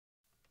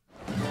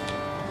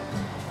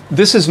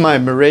This is my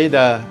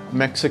Merida,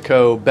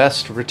 Mexico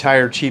Best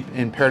Retire Cheap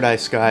in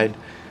Paradise guide.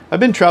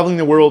 I've been traveling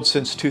the world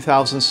since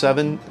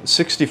 2007,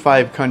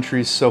 65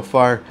 countries so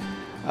far.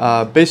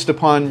 Based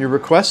upon your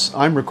requests,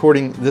 I'm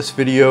recording this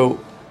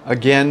video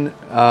again,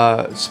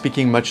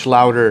 speaking much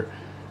louder.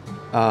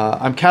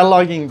 I'm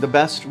cataloging the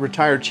best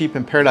Retire Cheap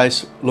in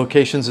Paradise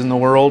locations in the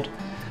world.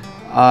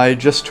 I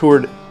just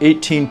toured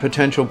 18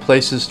 potential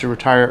places to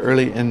retire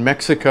early in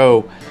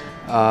Mexico.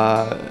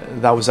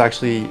 That was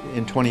actually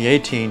in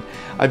 2018.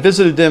 I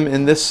visited them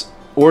in this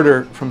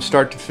order from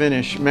start to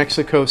finish: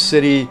 Mexico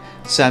City,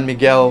 San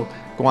Miguel,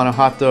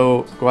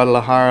 Guanajuato,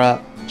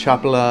 Guadalajara,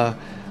 Chapala,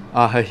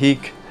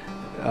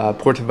 𝐕𝐚𝐠𝐴,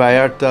 Puerto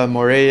Vallarta,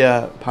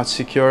 Morelia,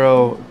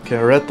 𝐕𝐴𝐝𝐶𝐜,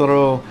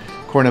 Querétaro,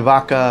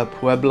 Cuernavaca,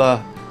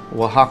 Puebla,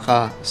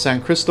 Oaxaca,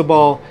 San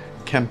Cristobal,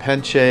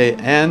 Campeche,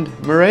 and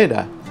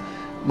Merida.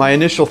 My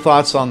initial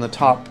thoughts on the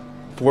top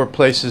 4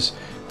 places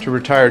to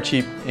retire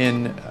cheap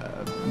in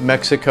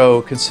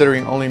Mexico,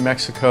 considering only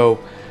Mexico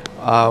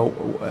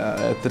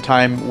at the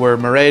time, were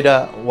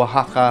Merida,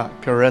 Oaxaca,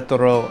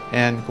 Querétaro,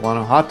 and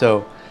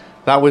Guanajuato.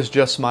 That was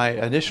just my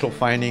initial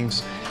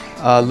findings.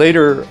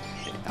 Later,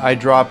 I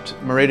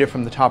dropped Merida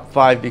from the top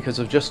 5 because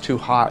it was just too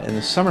hot in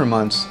the summer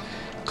months.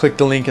 Click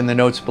the link in the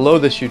notes below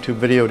this YouTube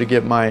video to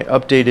get my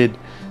updated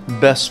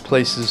best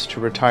places to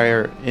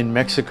retire in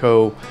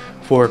Mexico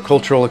for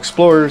cultural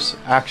explorers,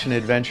 action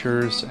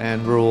adventurers,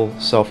 and rural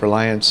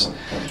self-reliance.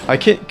 I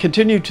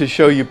continue to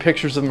show you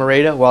pictures of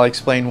Merida while I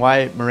explain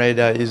why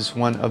Merida is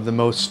one of the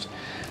most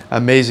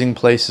amazing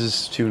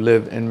places to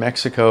live in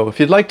Mexico. If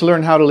you'd like to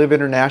learn how to live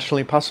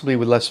internationally, possibly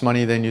with less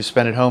money than you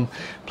spend at home,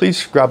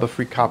 please grab a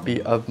free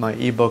copy of my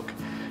ebook,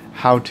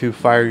 How to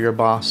Fire Your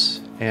Boss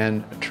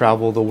and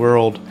Travel the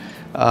World.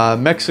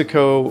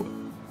 Mexico,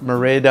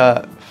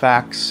 Merida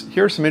facts.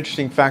 Here are some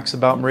interesting facts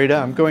about Merida.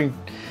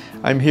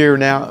 I'm here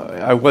now.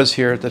 I was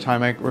here at the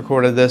time I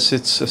recorded this.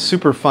 It's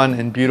super fun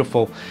and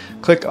beautiful.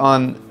 Click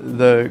on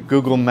the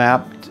Google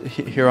map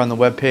here on the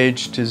web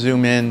page to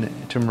zoom in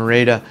to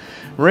Merida.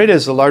 Merida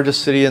is the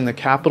largest city and the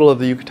capital of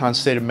the Yucatan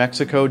state of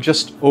Mexico.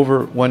 Just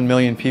over 1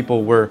 million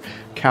people were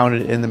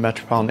counted in the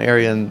metropolitan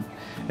area in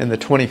the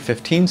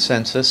 2015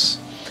 census.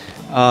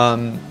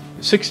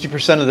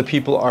 60% of the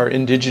people are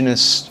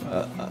indigenous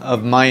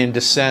of Mayan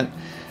descent.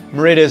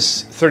 Merida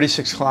is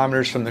 36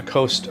 kilometers from the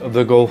coast of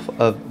the Gulf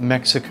of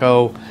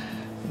Mexico.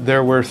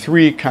 There were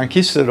 3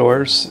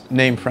 conquistadors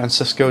named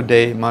Francisco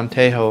de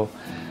Montejo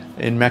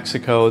in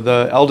Mexico.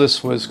 The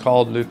eldest was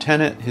called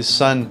Lieutenant, his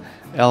son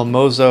El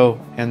Mozo,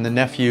 and the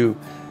nephew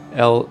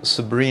El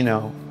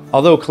Sobrino.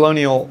 Although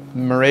colonial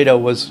Merida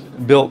was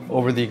built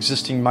over the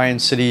existing Mayan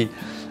city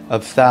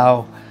of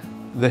𝐻𝐻,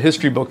 the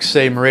history books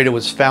say Merida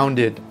was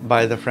founded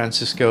by the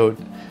Francisco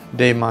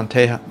de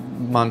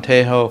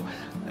Montejo,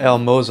 El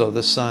Mozo,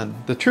 the son.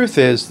 The truth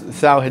is,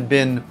 𝐻𝐻 had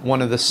been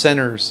one of the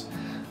centers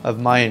of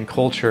Mayan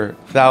culture.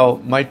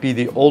 𝐻𝐻 might be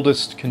the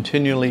oldest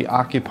continually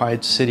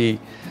occupied city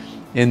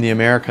in the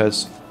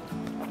Americas.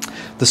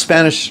 The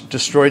Spanish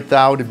destroyed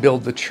𝐻𝐻 to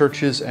build the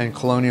churches and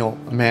colonial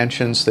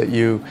mansions that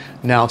you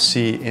now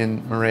see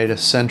in Merida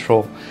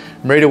Central.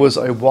 Merida was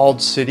a walled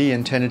city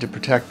intended to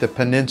protect the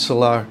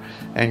peninsular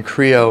and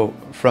Creole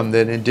from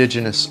the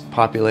indigenous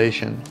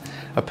population.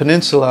 A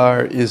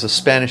peninsular is a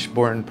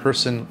Spanish-born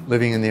person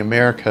living in the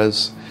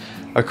Americas.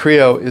 A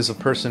Creole is a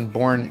person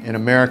born in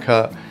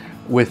America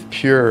with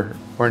pure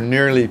or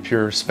nearly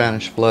pure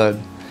Spanish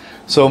blood.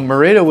 So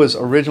Merida was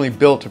originally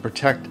built to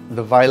protect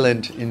the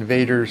violent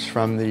invaders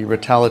from the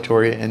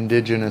retaliatory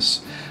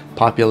indigenous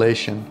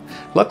population.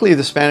 Luckily,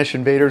 the Spanish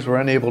invaders were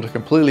unable to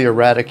completely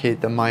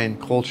eradicate the Mayan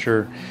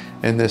culture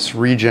in this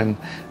region.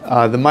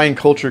 The Mayan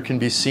culture can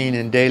be seen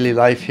in daily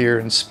life here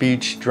in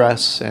speech,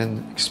 dress,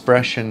 and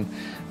expression,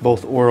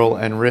 both oral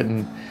and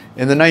written.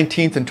 In the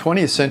 19th and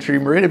 20th century,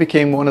 Merida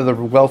became one of the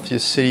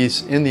wealthiest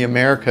cities in the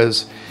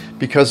Americas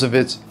because of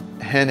its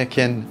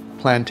henequen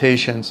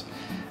plantations.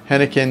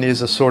 Henequen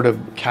is a sort of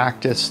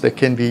cactus that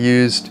can be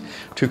used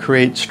to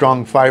create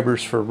strong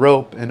fibers for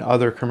rope and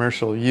other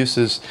commercial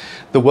uses.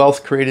 The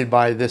wealth created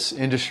by this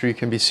industry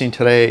can be seen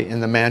today in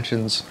the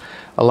mansions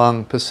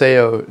along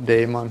Paseo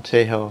de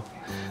Montejo.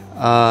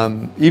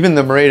 Even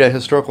the Merida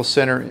Historical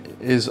Center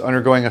is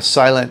undergoing a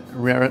silent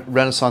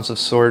renaissance of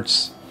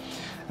sorts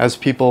as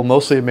people,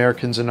 mostly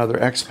Americans and other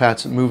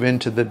expats, move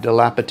into the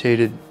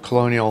dilapidated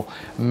colonial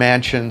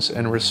mansions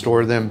and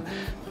restore them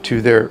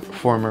to their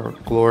former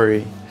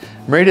glory.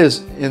 Merida is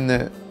in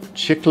the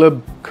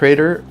𝐶𝐻𝐻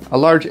crater. A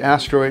large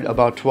asteroid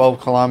about 12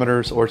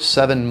 kilometers or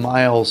 7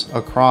 miles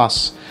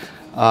across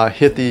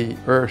hit the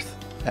Earth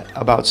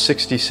about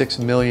 66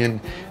 million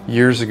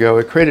years ago.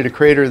 It created a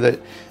crater that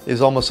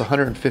is almost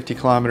 150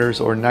 kilometers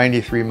or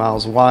 93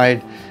 miles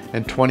wide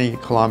and 20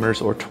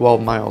 kilometers or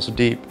 12 miles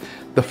deep.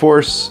 The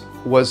force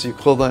was the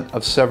equivalent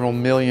of several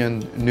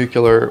million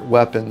nuclear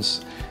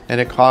weapons,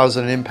 and it caused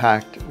an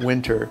impact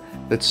winter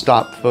that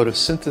stopped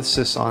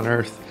photosynthesis on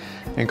Earth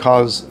and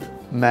caused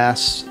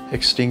mass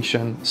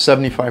extinction.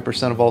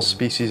 75% of all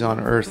species on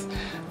Earth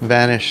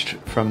vanished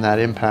from that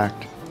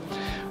impact.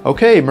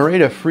 Okay,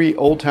 Merida free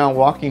Old Town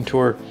walking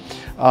tour.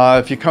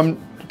 If you come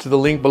to the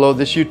link below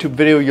this YouTube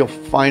video. You'll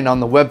find on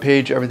the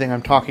webpage everything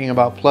I'm talking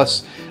about,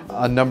 plus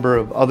a number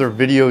of other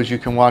videos you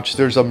can watch.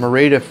 There's a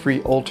Merida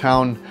free Old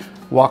Town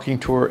walking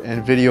tour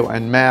and video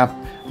and map.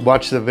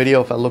 Watch the video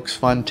if it looks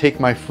fun. Take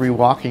my free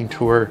walking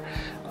tour.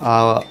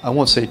 I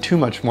won't say too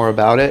much more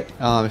about it.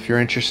 If you're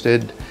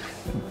interested,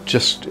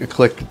 just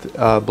click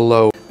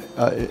below.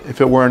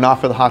 If it were not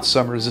for the hot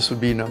summers, this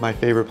would be my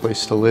favorite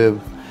place to live.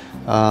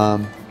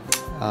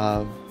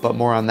 But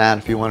more on that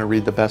if you want to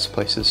read the best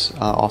places.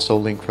 Also a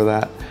link for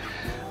that.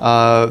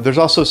 There's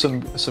also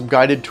some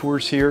guided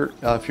tours here.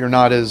 If you're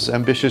not as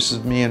ambitious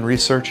as me in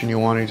research and you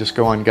want to just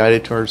go on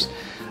guided tours,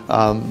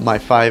 my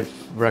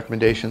 5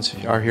 recommendations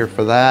are here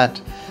for that.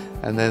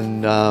 And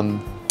then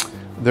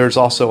there's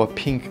also a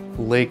Pink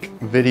Lake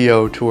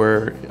video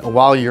tour.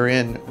 While you're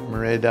in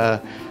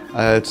Merida,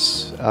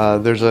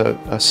 there's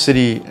a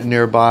city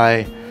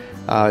nearby.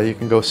 You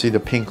can go see the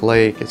Pink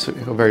Lake. It's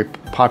very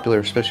popular,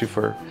 especially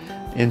for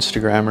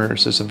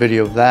Instagrammers. There's a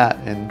video of that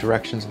and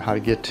directions on how to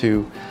get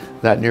to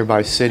that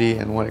nearby city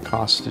and what it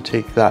costs to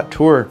take that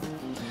tour.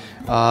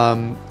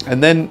 And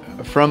then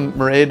from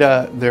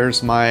Merida,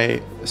 there's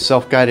my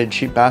self-guided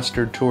Cheap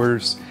Bastard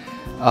tours.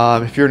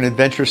 If you're an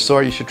adventure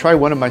store, you should try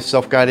one of my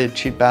self-guided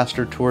Cheap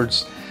Bastard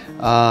tours.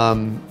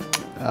 The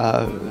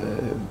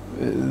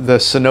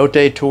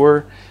cenote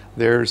tour.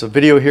 There's a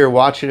video here.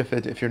 Watch it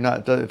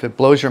if it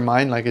blows your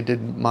mind like it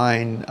did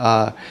mine.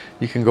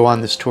 You can go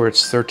on this tour.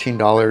 It's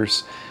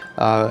 $13,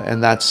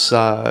 and that's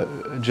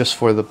just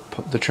for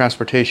the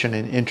transportation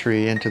and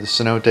entry into the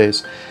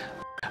cenotes.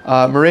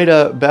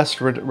 Merida best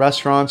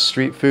restaurants,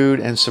 street food,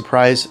 and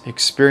surprise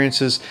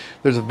experiences.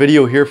 There's a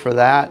video here for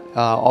that.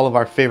 All of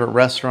our favorite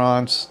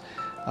restaurants,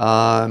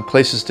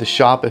 places to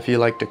shop if you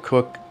like to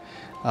cook,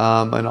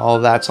 and all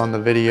that's on the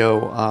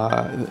video.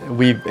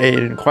 We've ate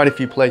in quite a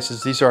few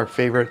places. These are our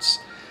favorites.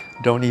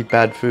 Don't eat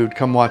bad food.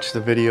 Come watch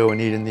the video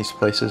and eat in these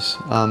places.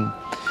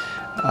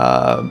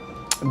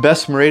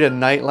 Best Merida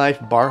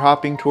nightlife bar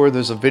hopping tour.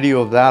 There's a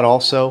video of that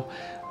also.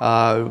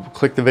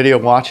 Click the video,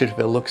 watch it if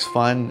it looks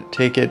fun.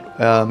 Take it.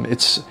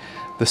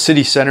 The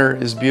city center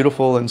is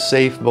beautiful and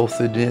safe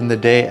both in the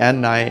day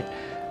and night.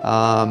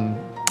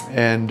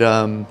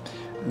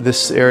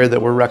 This area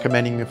that we're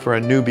recommending for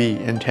a newbie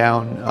in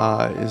town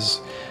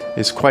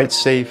is quite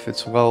safe.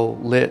 It's well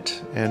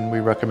lit, and we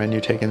recommend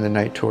you taking the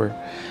night tour.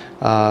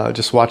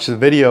 Just watch the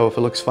video. If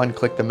it looks fun,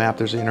 click the map.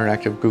 There's an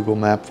interactive Google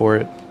map for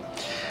it.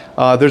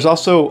 There's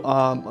also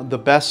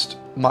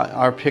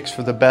our picks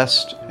for the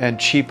best and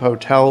cheap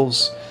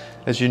hotels.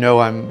 As you know,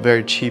 I'm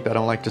very cheap. I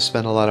don't like to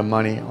spend a lot of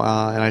money, and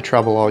I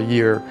travel all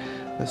year.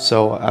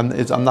 So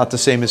I'm not the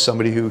same as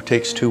somebody who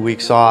takes 2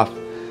 weeks off.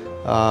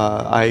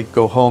 I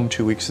go home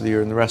 2 weeks of the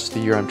year, and the rest of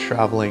the year I'm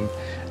traveling,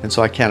 and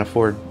so I can't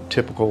afford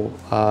typical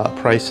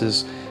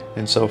prices.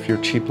 And so if you're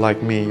cheap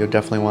like me, you'll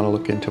definitely want to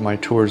look into my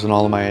tours and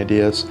all of my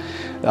ideas.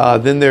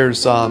 Then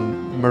there's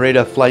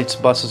Merida flights,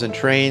 buses, and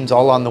trains,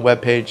 all on the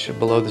webpage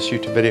below this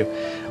YouTube video.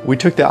 We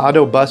took the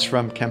auto bus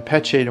from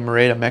Campeche to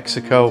Merida,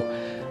 Mexico.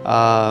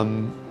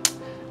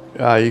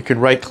 You can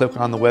right-click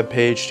on the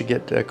webpage to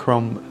get a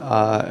Chrome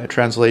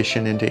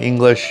translation into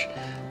English.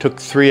 Took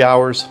 3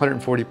 hours,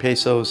 140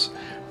 pesos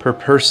per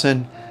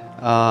person.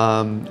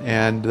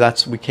 And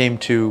we came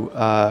to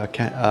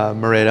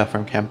Merida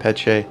from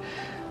Campeche.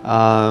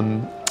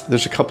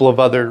 There's a couple of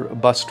other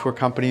bus tour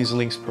companies,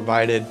 links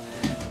provided.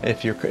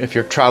 If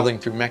you're traveling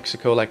through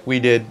Mexico like we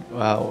did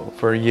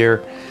for a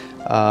year,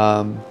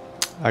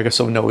 I guess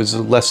it was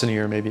less than a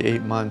year, maybe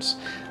 8 months.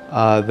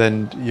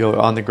 Then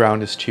on the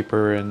ground is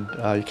cheaper,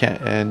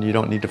 and you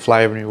don't need to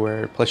fly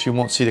everywhere. Plus, you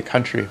won't see the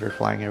country if you're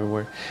flying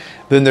everywhere.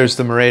 Then there's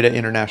the Merida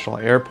International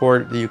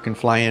Airport that you can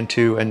fly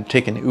into and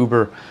take an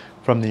Uber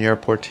from the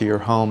airport to your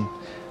home.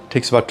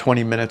 Takes about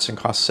 20 minutes and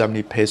costs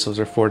 70 pesos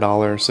or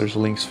 $4. There's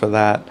links for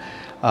that.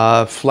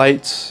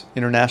 Flights,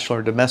 international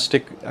or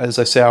domestic. As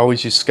I say, I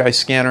always use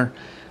Skyscanner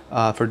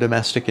for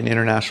domestic and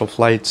international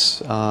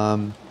flights.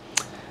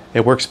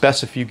 It works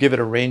best if you give it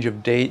a range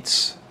of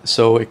dates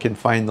so it can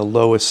find the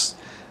lowest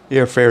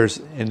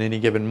airfares in any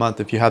given month.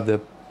 If you have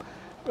the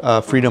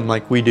freedom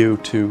like we do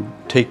to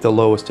take the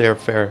lowest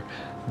airfare,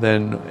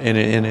 then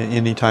in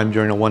any time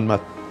during a 1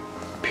 month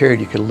period,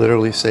 you could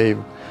literally save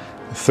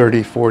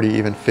 30, 40,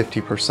 even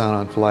 50%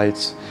 on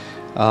flights.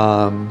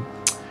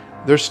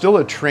 There's still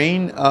a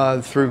train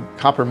through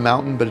Copper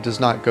Mountain, but it does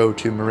not go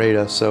to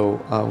Merida. So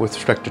with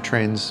respect to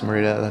trains,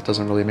 Merida, that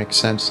doesn't really make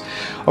sense.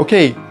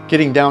 Okay,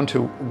 getting down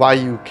to why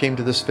you came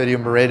to this video,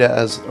 Merida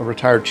as a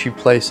retired cheap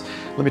place.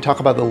 Let me talk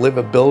about the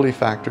livability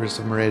factors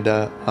of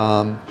Merida.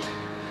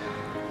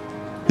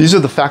 These are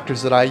the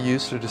factors that I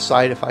use to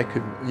decide if I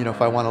could,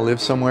 if I want to live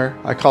somewhere.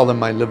 I call them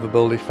my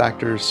livability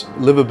factors.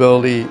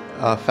 Livability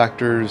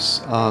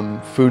factors,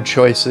 food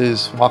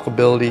choices,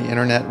 walkability,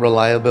 internet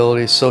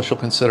reliability, social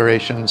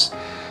considerations,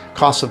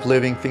 cost of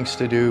living, things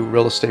to do,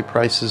 real estate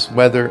prices,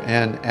 weather,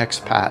 and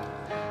expat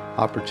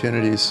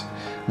opportunities.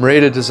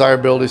 Merida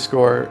desirability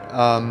score.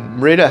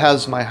 Merida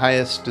has my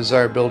highest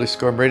desirability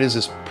score. Merida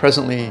is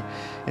presently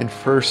in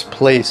first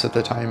place at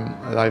the time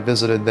that I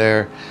visited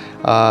there.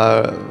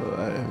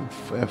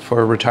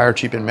 for Retire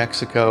Cheap in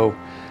Mexico.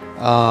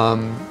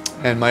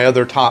 And my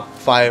other top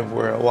 5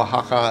 were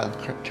Oaxaca,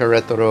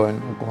 Querétaro,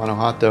 and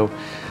Guanajuato.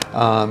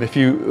 If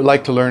you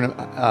like to learn,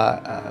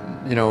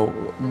 you know,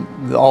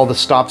 all the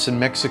stops in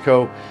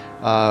Mexico,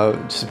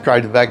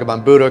 subscribe to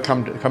Vagabond Buddha.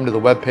 Come to the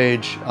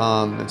webpage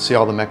and see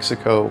all the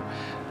Mexico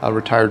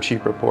Retire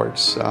Cheap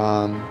reports.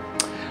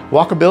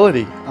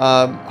 Walkability.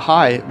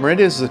 Hi,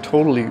 Merida is a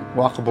totally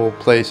walkable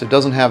place. It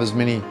doesn't have as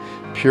many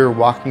pure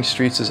walking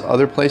streets as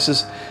other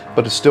places,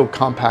 but it's still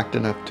compact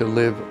enough to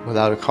live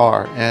without a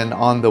car. And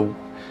on the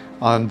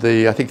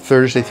I think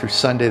Thursday through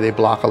Sunday, they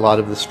block a lot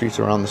of the streets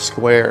around the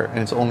square, and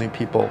it's only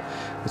people.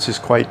 It's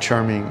just quite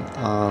charming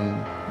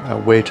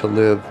way to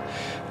live.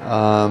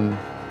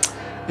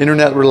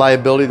 Internet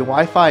reliability. The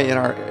Wi-Fi in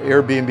our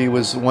Airbnb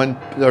was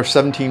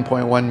 17.1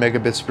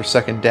 megabits per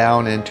second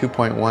down and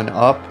 2.1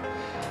 up.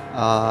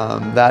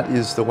 That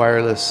is the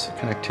wireless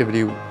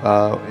connectivity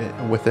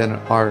within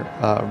our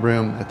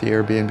room at the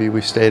Airbnb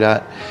we stayed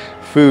at.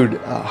 Food.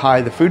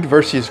 Hi, the food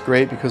diversity is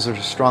great because there's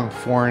a strong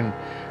foreign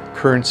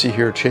currency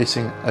here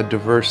chasing a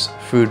diverse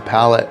food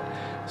palette.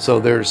 So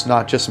there's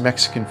not just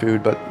Mexican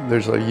food, but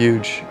there's a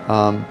huge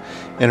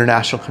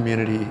international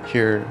community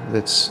here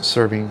that's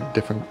serving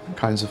different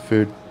kinds of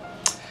food.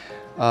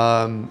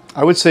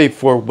 I would say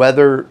for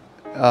weather,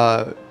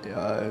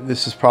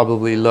 this is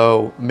probably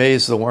low. May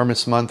is the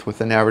warmest month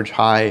with an average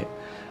high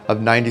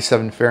of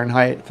 97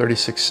 Fahrenheit,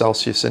 36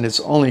 Celsius, and it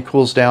only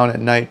cools down at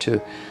night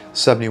to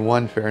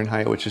 71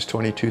 Fahrenheit, which is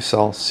 22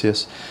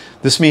 Celsius.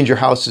 This means your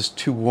house is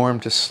too warm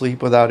to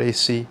sleep without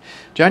AC.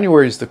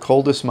 January is the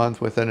coldest month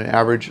with an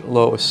average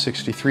low of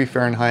 63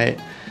 Fahrenheit,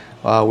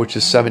 which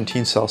is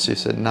 17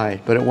 Celsius at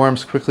night. But it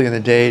warms quickly in the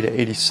day to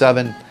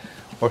 87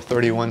 or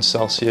 31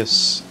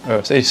 Celsius,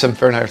 87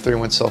 Fahrenheit or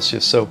 31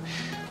 Celsius. So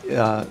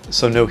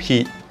no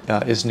heat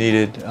is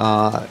needed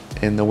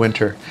in the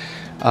winter.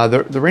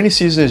 The rainy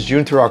season is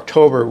June through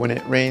October, when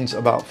it rains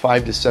about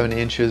 5 to 7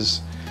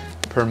 inches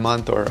per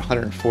month, or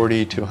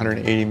 140 to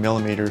 180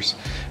 millimeters.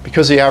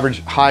 Because the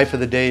average high for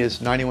the day is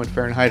 91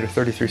 Fahrenheit or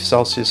 33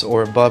 Celsius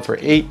or above for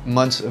 8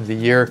 months of the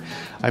year,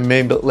 I'm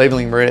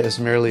labeling Merida as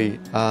merely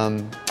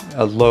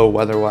a low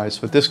weather-wise,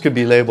 but this could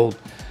be labeled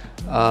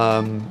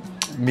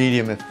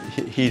medium if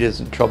heat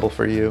isn't trouble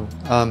for you.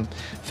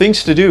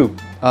 Things to do.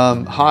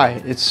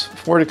 Hi, it's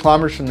 40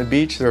 kilometers from the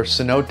beach. There are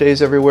cenote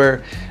days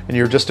everywhere, and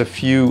you're just a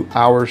few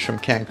hours from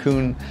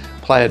Cancun,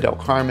 Playa del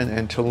Carmen,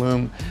 and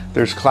Tulum.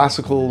 There's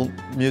classical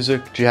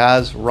music,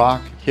 jazz,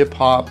 rock,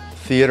 hip-hop,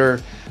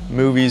 theater,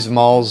 movies,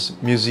 malls,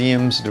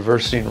 museums,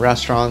 diversity in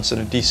restaurants,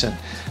 and a decent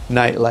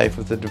nightlife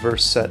with a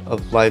diverse set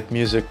of live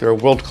music. There are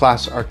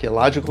world-class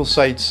archaeological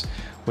sites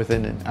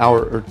within an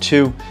hour or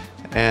two,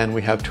 and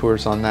we have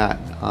tours on that.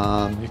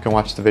 You can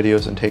watch the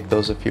videos and take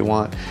those if you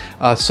want.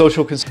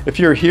 If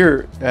you're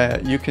here,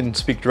 you can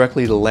speak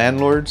directly to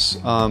landlords,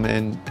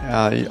 and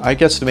I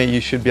guesstimate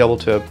you should be able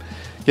to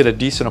get a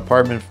decent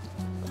apartment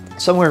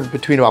somewhere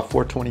between about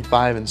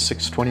 $425 and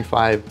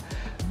 $625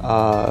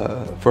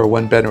 for a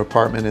one-bedroom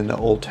apartment in the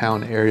Old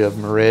Town area of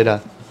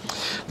Merida.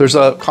 There's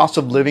a cost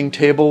of living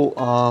table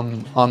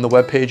on the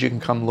webpage. You can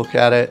come look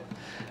at it,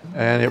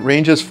 and it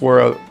ranges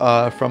from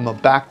a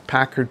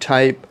backpacker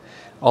type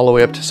all the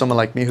way up to someone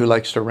like me who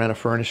likes to rent a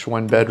furnished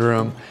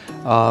one-bedroom.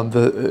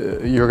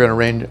 You're going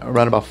to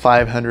run about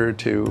 $500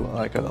 to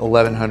like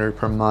 $1,100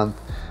 per month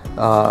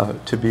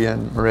to be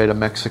in Merida,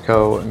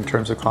 Mexico, in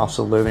terms of cost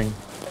of living.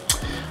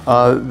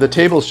 The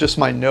table is just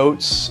my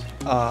notes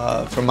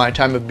from my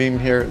time of being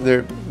here.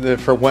 They're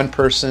for one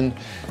person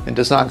and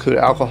does not include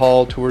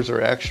alcohol, tours,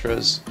 or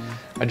extras.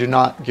 I do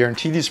not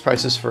guarantee these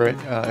prices for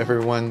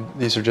everyone.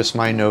 These are just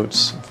my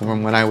notes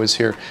from when I was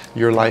here.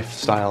 Your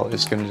lifestyle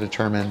is going to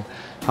determine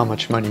how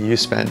much money you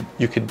spend.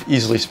 You could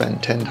easily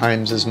spend 10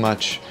 times as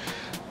much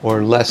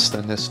or less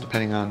than this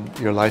depending on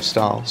your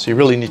lifestyle. So you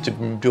really need to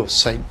do a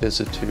site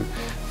visit to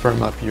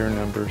firm up your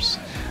numbers.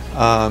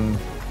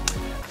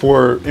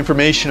 For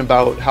information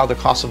about how the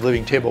cost of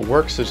living table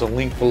works, there's a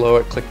link below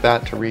it. Click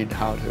that to read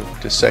how to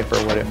decipher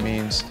what it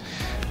means.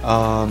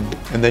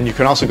 And then you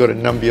can also go to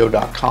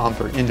numbeo.com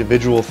for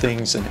individual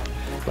things, and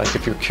like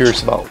if you're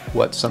curious about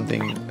what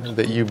something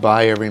that you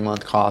buy every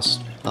month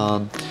costs,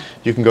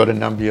 you can go to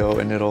Numbeo,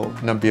 and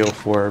Numbeo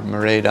for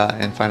Merida,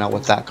 and find out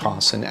what that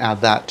costs and add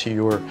that to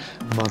your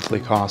monthly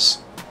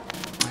costs.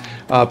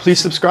 Please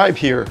subscribe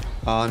here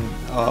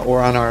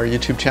or on our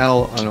YouTube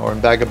channel or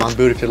on Vagabond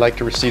Buddha if you'd like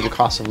to receive the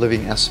cost of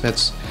living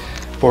estimates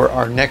for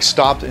our next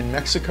stop in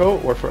Mexico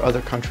or for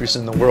other countries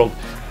in the world.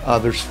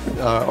 There's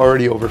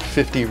already over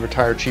 50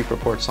 Retire Cheap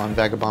reports on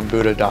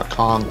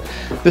vagabondbuddha.com.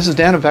 This is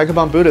Dan of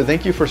Vagabond Buddha.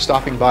 Thank you for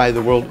stopping by.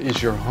 The world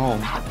is your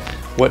home.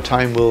 What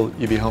time will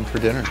you be home for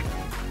dinner?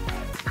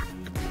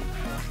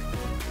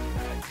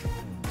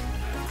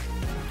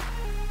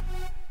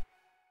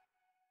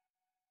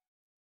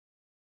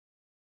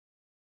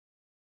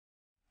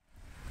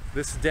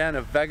 This is Dan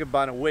of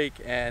Vagabond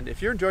Awake, and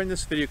if you're enjoying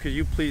this video, could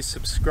you please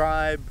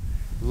subscribe,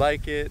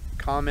 like it,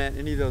 comment.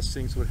 Any of those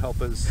things would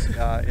help us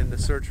in the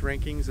search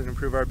rankings and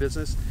improve our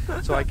business,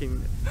 so I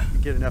can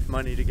get enough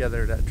money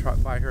together to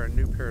buy her a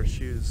new pair of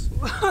shoes.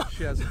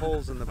 She has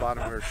holes in the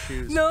bottom of her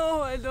shoes.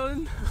 No, I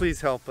don't.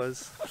 Please help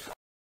us.